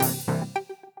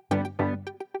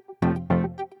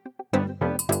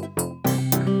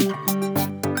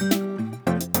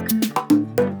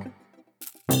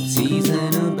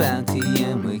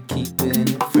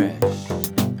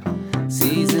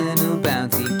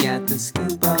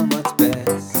scoop on what's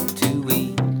best to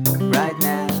eat right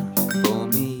now for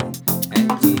me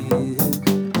and you.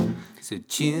 So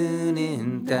tune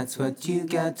in, that's what you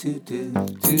got to do.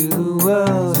 To the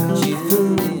world of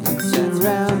food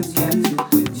surrounds you.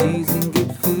 Choosing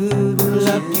good food will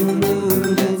up your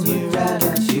mood and your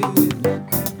attitude.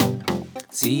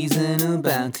 Seasonal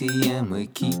bounty and we're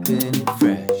keeping it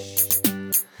fresh.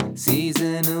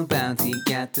 Seasonal bounty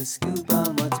got the scoop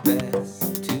on what's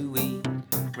best to eat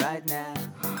right now.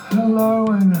 Hello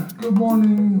and good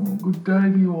morning or good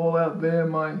day to you all out there,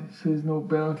 my seasonal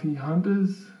bounty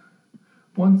hunters.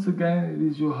 Once again, it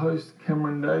is your host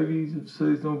Cameron Davies of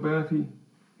Seasonal Bounty,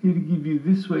 here to give you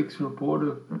this week's report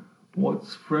of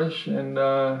what's fresh and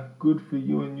good for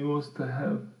you and yours to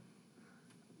have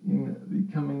in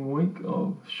the coming week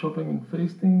of shopping and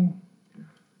feasting.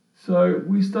 So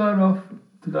we start off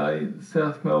today at the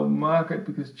South Melbourne Market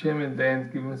because Chairman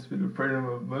Dan's given us a bit of freedom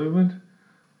of movement,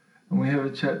 and we have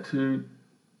a chat to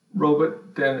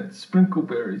Robert down at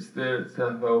Sprinkleberries there at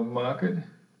South Melbourne Market.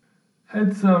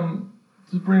 Had some,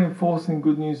 just bringing forth some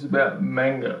good news about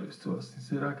mangoes to us. He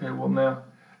said, okay, well now,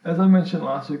 as I mentioned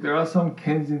last week, there are some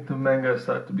Kensington mangoes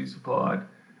start to be supplied,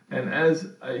 and as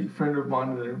a friend of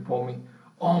mine had informed me,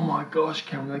 oh my gosh,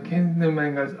 Cameron, the Kensington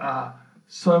mangoes are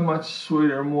so much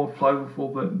sweeter and more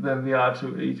flavourful than the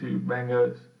R2E2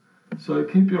 mangoes. So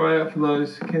keep your eye out for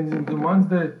those Kensington ones.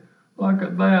 They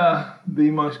are the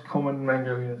most common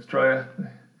mango in Australia.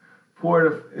 4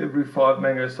 out of every 5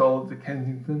 mangoes sold is a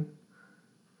Kensington.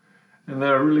 And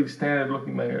they're a really standard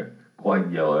looking mango.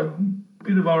 Quite yellow,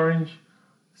 bit of orange,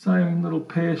 same little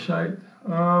pear shape.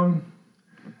 The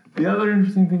other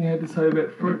interesting thing I had to say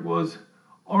about fruit was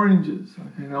oranges.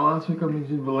 Okay, now last week I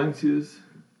mentioned Valencias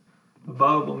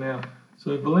available now.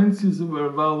 So Valencias that were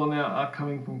available now are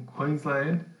coming from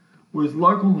Queensland, whereas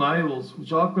local navels,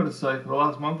 which I've got to say for the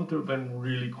last month or two have been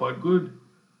really quite good,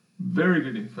 very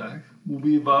good in fact, will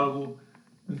be available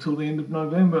until the end of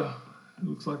November. It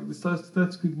looks like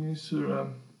that's good news for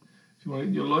if you want to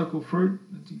get your local fruit,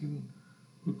 that you can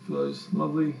look for those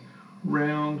lovely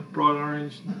round bright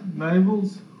orange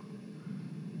navels.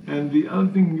 And the other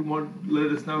thing you want to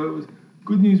let us know about was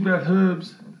good news about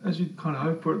herbs. As you'd kind of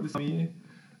hope for it this time of year,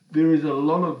 there is a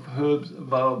lot of herbs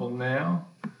available now.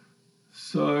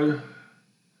 So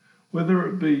whether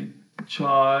it be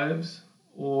chives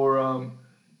or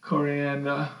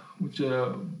coriander, which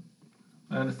I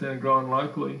understand are grown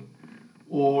locally,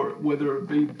 or whether it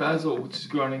be basil, which is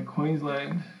grown in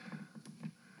Queensland,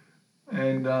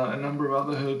 and a number of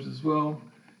other herbs as well.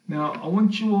 Now, I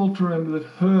want you all to remember that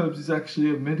herbs is actually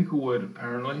a medical word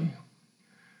apparently,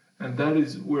 and that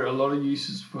is where a lot of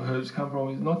uses for herbs come from,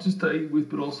 is not just to eat with,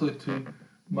 but also to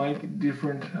make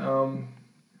different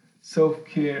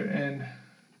self-care and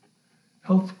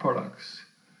health products.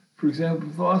 For example,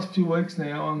 for the last few weeks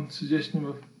now, on suggestion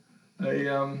of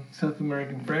a South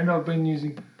American friend, I've been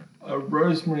using a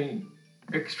rosemary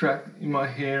extract in my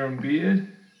hair and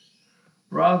beard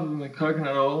rather than the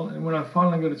coconut oil. And when I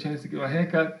finally got a chance to get my hair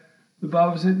cut, the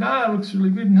barber said, "No, it looks really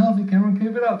good and healthy, Cameron,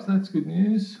 keep it up." So that's good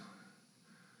news.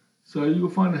 So you'll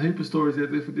find a heap of stories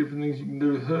out there for different things you can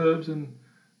do with herbs, and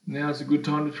now's a good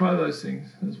time to try those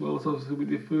things, as well as obviously with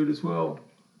your food as well.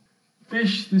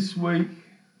 Fish this week,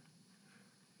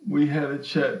 we had a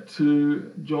chat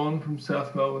to John from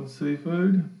South Melbourne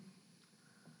Seafood,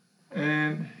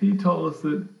 and he told us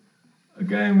that,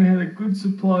 again, we had a good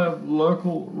supply of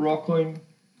local rockling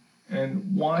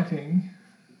and whiting.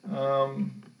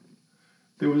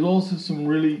 There was also some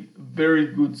really very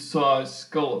good sized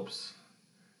scallops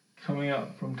coming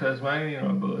up from Tasmania,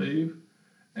 I believe.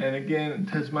 And again,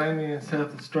 Tasmanian and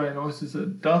South Australian oysters, a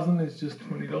dozen is just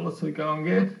 $20, so go and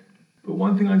get. But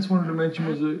one thing I just wanted to mention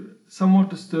was a somewhat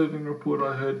disturbing report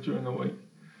I heard during the week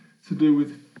to do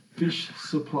with fish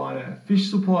supply. Now,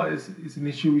 fish supply is an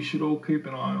issue we should all keep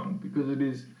an eye on, because it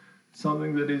is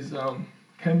something that is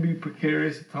can be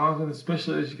precarious at times, and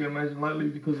especially, as you can imagine, lately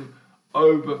because of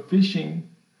overfishing,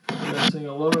 we're seeing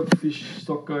a lot of fish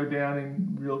stock go down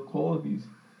in real qualities.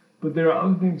 But there are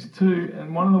other things too,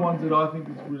 and one of the ones that I think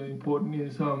is really important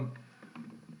is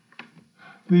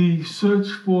the search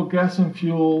for gas and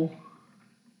fuel,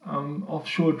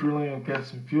 offshore drilling of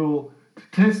gas and fuel. To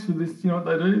test for this, you know what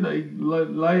they do? They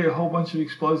lay a whole bunch of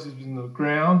explosives in the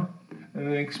ground and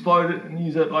then explode it and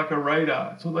use it like a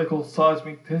radar. It's what they call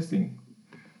seismic testing.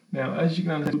 Now, as you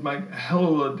can understand, it would make a hell of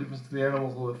a lot of difference to the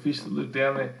animals or the fish that live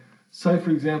down there. Say,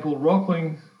 for example,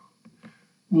 rocklings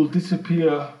will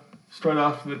disappear straight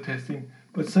after the testing,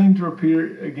 but seem to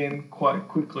appear again quite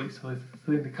quickly, so they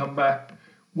seem to come back.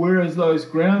 Whereas those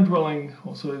ground-dwelling,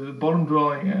 also the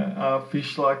bottom-dwelling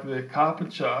fish like the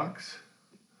carpet sharks,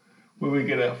 where we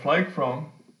get our flake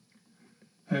from,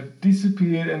 have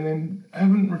disappeared and then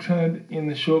haven't returned in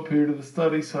the short period of the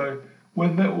study. So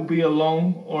whether that will be a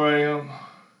long or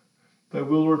they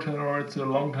will return or it's a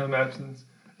long-term absence,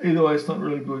 either way it's not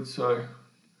really good. So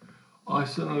I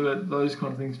certainly let those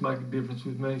kind of things make a difference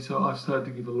with me. So I've started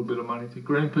to give a little bit of money to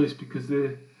Greenpeace because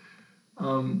they're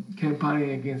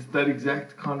campaigning against that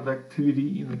exact kind of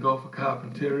activity in the Gulf of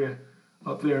Carpentaria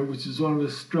up there, which is one of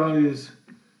Australia's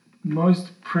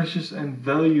most precious and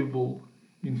valuable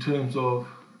in terms of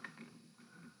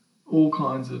all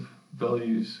kinds of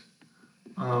values,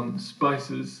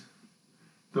 spaces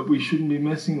that we shouldn't be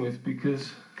messing with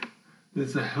because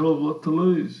there's a hell of a lot to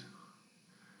lose.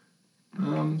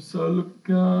 So look,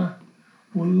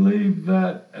 we'll leave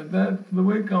that at that for the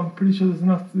week. I'm pretty sure there's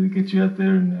enough to get you out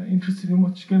there and interested in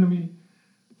what's going to be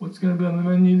on the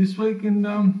menu this week. And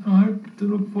I hope to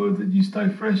look forward that you stay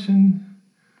fresh. And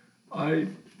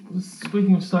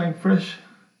speaking of staying fresh,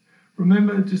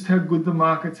 remember just how good the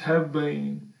markets have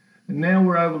been. And now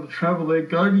we're able to travel there,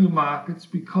 go to your markets,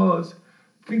 because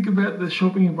think about the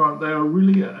shopping environment. They are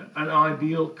really an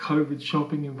ideal COVID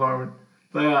shopping environment.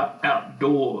 They are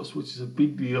outdoors, which is a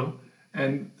big deal,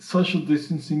 and social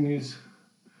distancing is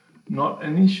not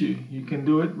an issue. You can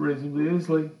do it reasonably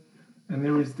easily, and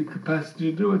there is the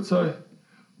capacity to do it. So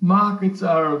markets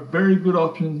are a very good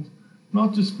option,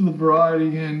 not just for the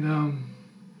variety and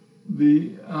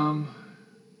the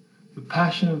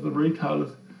passion of the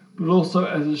retailers, but also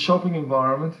as a shopping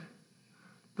environment.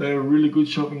 They're a really good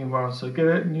shopping environment. So get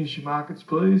out and use your markets,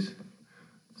 please.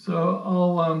 So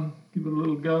I'll give it a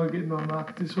little go and get into my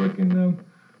market this week, and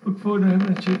look forward to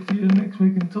having a chat to you next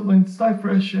week. Until then, stay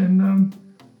fresh and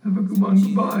have a good one.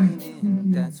 Goodbye.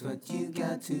 That's what you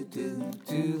got to do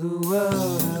to the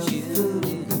world. Food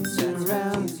that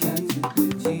surrounds you.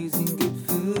 Choosing good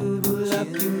food will up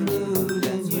your mood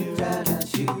and your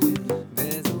attitude.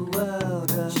 There's a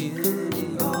world of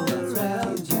food all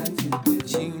around you.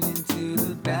 Tune into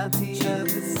the bounty of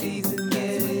the season,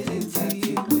 get it into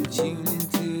you. Tune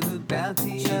into the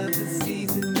bounty of the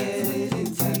season, get it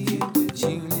into you.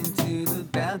 Tune into the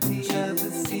bounty of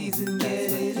the season,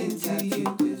 get it into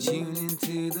you. Tune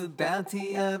into the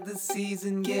bounty of the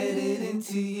season, get it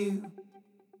into you.